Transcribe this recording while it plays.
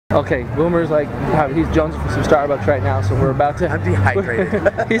Okay, Boomer's like, he's jonesing for some Starbucks right now, so we're about to... I'm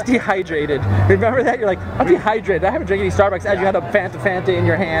dehydrated. He's dehydrated. Remember that? You're like, I'm dehydrated. I haven't drank any Starbucks. As you had a Fanta in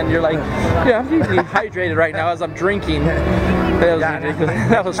your hand, you're like, yeah, I'm dehydrated right now as I'm drinking. That was ridiculous.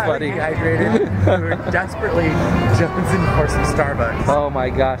 That was funny. Dehydrated. We were desperately jonesing for some Starbucks. Oh my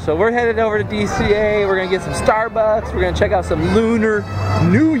gosh. So we're headed over to DCA. We're going to get some Starbucks. We're going to check out some Lunar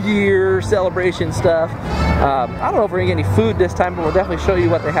New Year celebration stuff. I don't know if we're going to get any food this time, but we'll definitely show you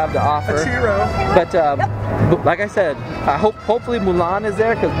what they have to offer. A churro. But like I said, hopefully Mulan is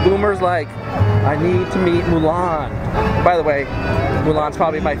there, because Boomer's like, I need to meet Mulan. By the way, Mulan's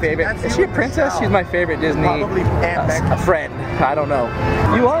probably my favorite. Is she a princess? She's my favorite Disney friend. I don't know.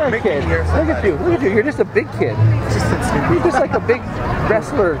 You are a kid. Look at you. Look at you. You're just a big kid. You're just like a big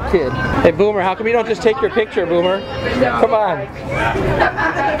wrestler kid. Hey Boomer, how come you don't just take your picture, Boomer? Come on.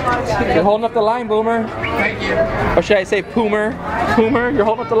 You're holding up the line, Boomer. Thank you. Or should I say Poomer? Poomer, you're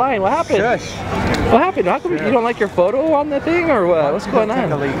holding up the line. What happened? Shush. What happened? How come you don't like your photo on the thing, or what? What's going on?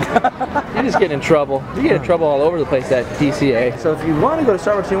 You're just getting in trouble. You get in trouble all over the place at DCA. So if you want to go to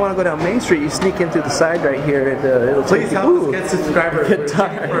Starbucks and you want to go down Main Street, you sneak in through the side right here, and it'll please help us get subscribers. Get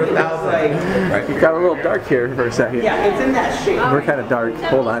dark for 1,000. You got a little dark here for a second. Yeah, it's in that shape. We're kind of dark.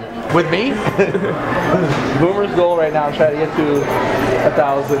 Hold on. With me? Boomer's goal right now is trying to get to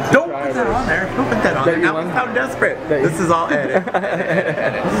 1,000 subscribers. Don't put that on there. Don't put that on there. Now we sound desperate. This is all edit.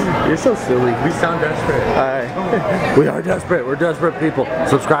 You're so silly. We sound desperate. Alright. We are desperate. We're desperate people.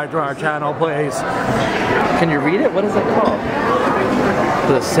 Subscribe to our channel, please. Can you read it? What is it called?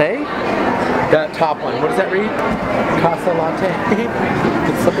 Does it say? That top one. What does that read? Casa latte.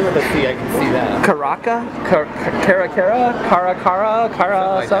 It's something with a C. I can see that. Caraca? Cara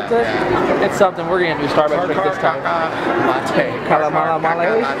something? Yeah. It's something. We're going to do Starbucks drink this time. Latte. Caramala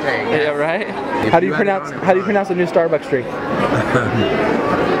male? Yeah, right? How do you pronounce a new Starbucks drink?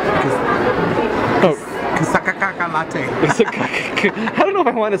 Sakakaka latte. I don't know if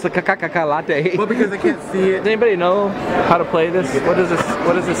I want a sakakaka latte. Well, because I can't see it. Does anybody know how to play this? What does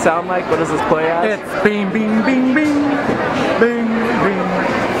this sound like? What does this play as? It's bing bing bing bing bing bing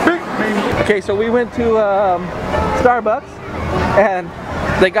bing bing. Okay, so we went to Starbucks and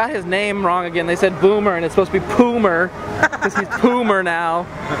they got his name wrong again. They said Boomer and it's supposed to be Poomer because he's Poomer now.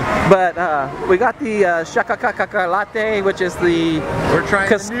 But we got the shakakaka latte, which is the We're trying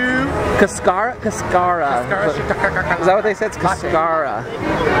the new Cascara. Is that what they said? It's Cascara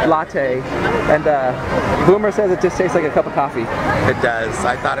latte. And Boomer says it just tastes like a cup of coffee. It does.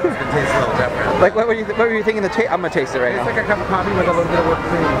 I thought it was going to taste a little different. Like what were you thinking? I'm gonna taste it right now. It's like a cup of coffee with a little bit of whipped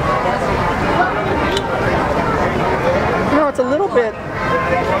cream. You know, it's a little bit.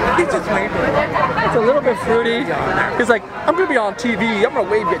 It's a little bit fruity. He's like, I'm gonna be on TV. I'm gonna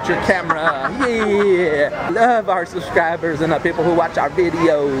wave at your camera. Yeah, love our subscribers and the people who watch our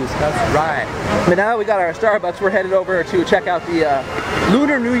videos. That's right. But now we got our Starbucks. We're headed over to check out the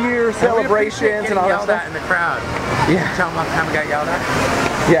Lunar New Year celebrations and all that stuff. In the crowd. Yeah. Tell them last time we got yelled at.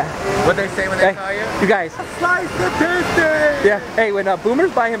 Yeah. What'd they say when they saw you? You guys. Slice the pizza. Yeah. Hey, when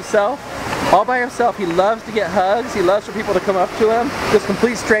Boomer's by himself. All by himself, he loves to get hugs. He loves for people to come up to him. Just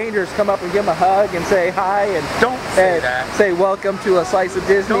complete strangers come up and give him a hug and say hi and say welcome to a slice of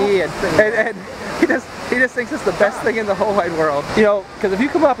Disney. And he just thinks it's the best thing in the whole wide world. You know, because if you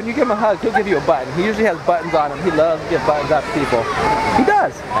come up and you give him a hug, he'll give you a button. He usually has buttons on him. He loves to give buttons out to people. He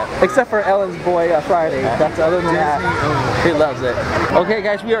does, except for Ellen's Boy Friday. That's other than that, he loves it. Okay,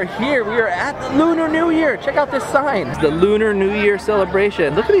 guys, we are here. We are at the Lunar New Year. Check out this sign. It's the Lunar New Year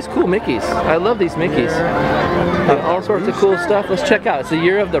celebration. Look at these cool Mickeys. I love these Mickeys. All sorts of cool stuff. Let's check out. It's the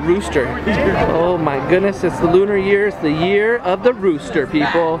year of the rooster. Oh my goodness, it's the Lunar Year. It's the year of the rooster,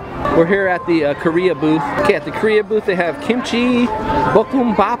 people. We're here at the Korea booth. Okay, at the Korea booth they have kimchi,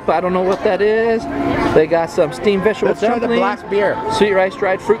 bokkeumbap, I don't know what that is. They got some steamed vegetable dumplings. Try the black beer. Sweet rice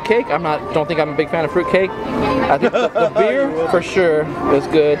dried fruit cake. Don't think I'm a big fan of fruit cake. I think the beer for sure is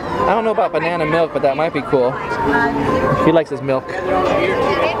good. I don't know about banana milk, but that might be cool. He likes his milk.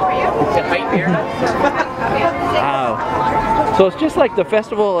 Wow. So it's just like the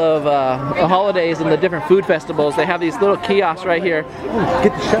festival of holidays and the different food festivals. They have these little kiosks right here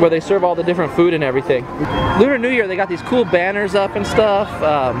where they serve all the different food and everything. Lunar New Year, they got these cool banners up and stuff.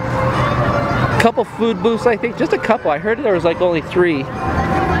 Couple food booths, I think. Just a couple. I heard there was like only 3.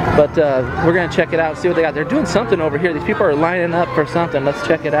 But we're going to check it out and see what they got. They're doing something over here. These people are lining up for something. Let's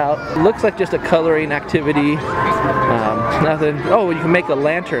check it out. Looks like just a coloring activity. Nothing. Oh, you can make a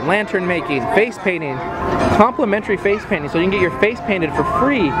lantern. Lantern making. Face painting. Complimentary face painting. So you can get your face painted for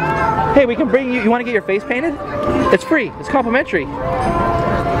free. Hey, we can bring you. You want to get your face painted? It's free. It's complimentary.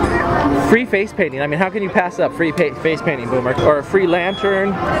 Free face painting. I mean, how can you pass up free face painting, Boomer? Or a free lantern.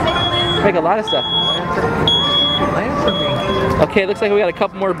 Make a lot of stuff. Okay, looks like we got a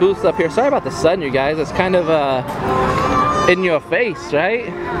couple more booths up here. Sorry about the sun, you guys. It's kind of in your face,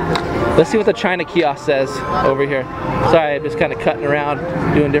 right? Let's see what the China kiosk says over here. Sorry, I'm just kind of cutting around,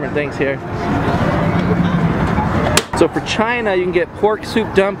 doing different things here. So for China, you can get pork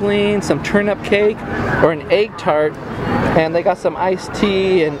soup dumplings, some turnip cake, or an egg tart. And they got some iced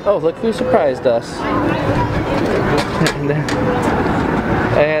tea, and oh, look who surprised us.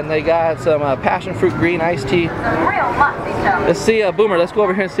 And they got some passion fruit green iced tea. Let's see, Boomer, let's go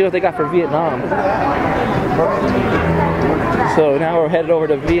over here and see what they got for Vietnam. So now we're headed over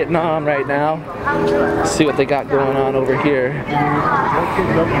to Vietnam right now. Let's see what they got going on over here.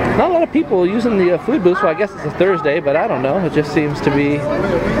 Not a lot of people using the food booth, so I guess it's a Thursday, but I don't know. It just seems to be...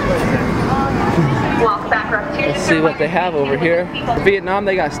 Let's see what they have over here. For Vietnam,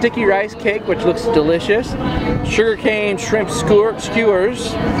 they got sticky rice cake, which looks delicious, sugarcane shrimp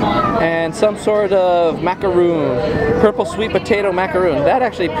skewers, and some sort of macaroon, purple sweet potato macaroon. That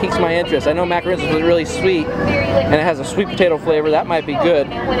actually piques my interest. I know macaroons is really sweet, and it has a sweet potato flavor. That might be good.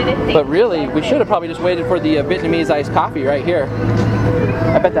 But really, we should have probably just waited for the Vietnamese iced coffee right here.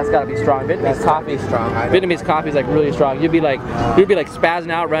 I bet that's gotta be strong. Vietnamese coffee is strong. Vietnamese coffee is like really strong. You'd be like spazzing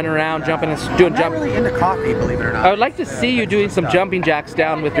out, running around, jumping and doing jump. I'm not really into coffee, believe it or not. I would like to see you doing some jumping jacks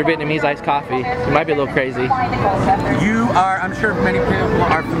down with your Vietnamese iced coffee. It might be a little crazy. You are, I'm sure many people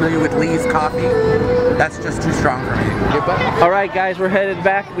are familiar with Lee's coffee. That's just too strong for me. Alright guys, we're headed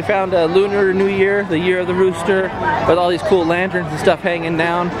back. We found a Lunar New Year, the year of the rooster, with all these cool lanterns and stuff hanging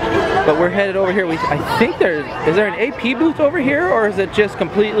down. But we're headed over here. I think is there an AP booth over here, or is it just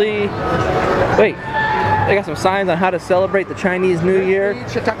completely... Wait. They got some signs on how to celebrate the Chinese New Year,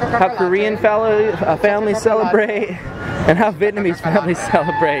 how Korean families celebrate, and how Vietnamese families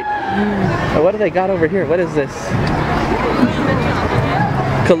celebrate. What do they got over here? What is this?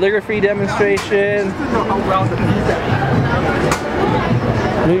 Calligraphy demonstration.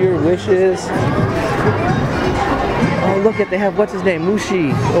 New Year wishes. Oh, look at, they have, what's his name?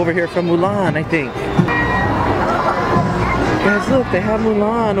 Mushi over here from Mulan, I think. Guys, look, they have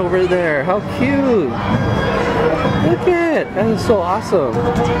Mulan over there. How cute. Look at it. That is so awesome.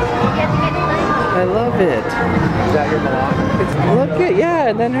 I love it. Is that your Mulan? Look at, yeah,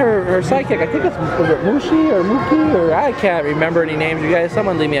 and then her sidekick, I think it's, was it Mushi or Mookie, or I can't remember any names, you guys.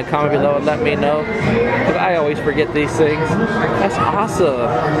 Someone leave me a comment below and let me know, because I always forget these things. That's awesome.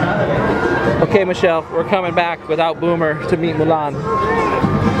 Okay, Michelle, we're coming back without Boomer to meet Mulan.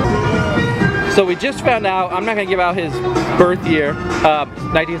 So we just found out, I'm not going to give out his birth year,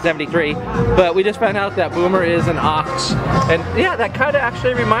 1973, but we just found out that Boomer is an ox. And yeah, that kind of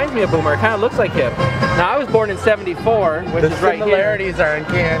actually reminds me of Boomer. It kind of looks like him. Now I was born in 74, which is right here. The similarities are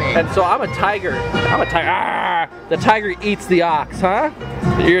uncanny. And so I'm a tiger. I'm a tiger. Ah! The tiger eats the ox, huh?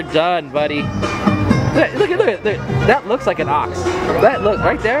 You're done, buddy. Look at that looks like an ox. That look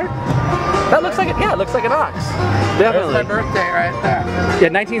right there. That looks like it. Yeah, it looks like an ox. Definitely. There's my birthday right there. Yeah,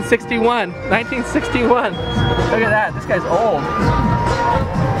 1961. 1961. Look at that. This guy's old.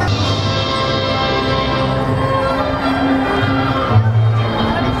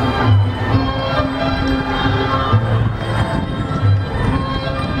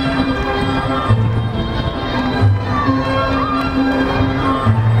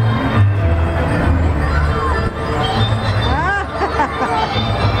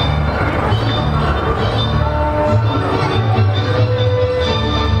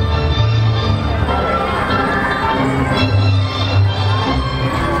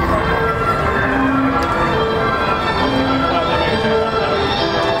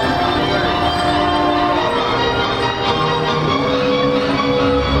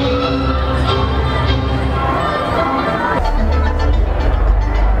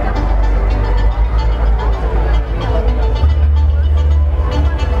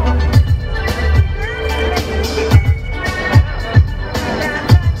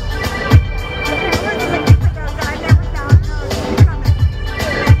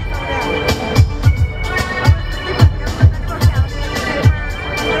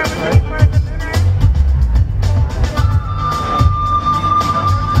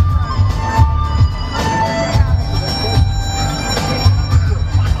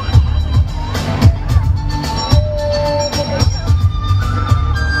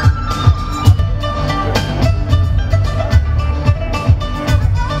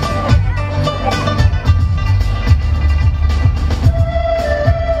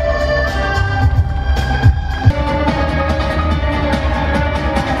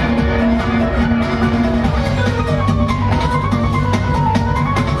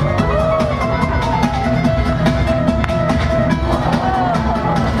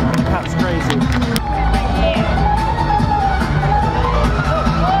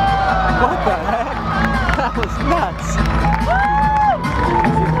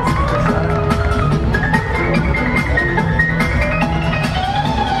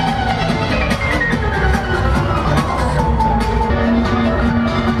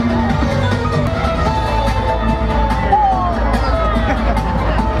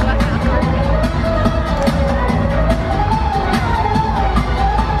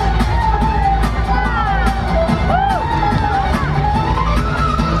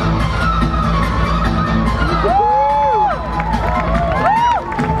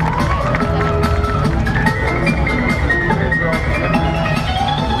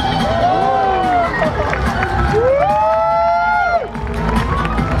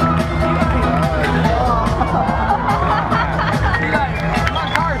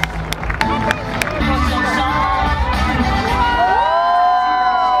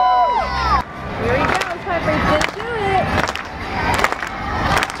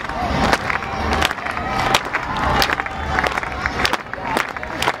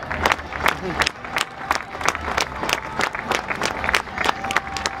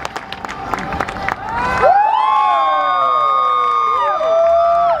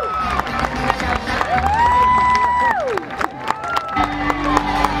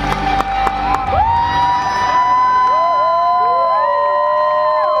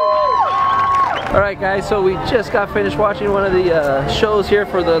 Alright guys, so we just got finished watching one of the shows here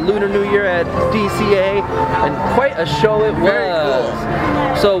for the Lunar New Year at DCA, and quite a show it was. Very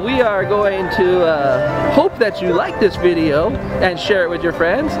cool. So we are going to hope that you like this video and share it with your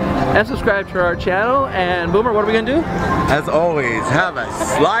friends and subscribe to our channel. And Boomer, what are we gonna do? As always, have a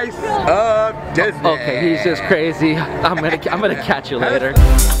slice of Disney. Okay, he's just crazy. I'm gonna catch you later.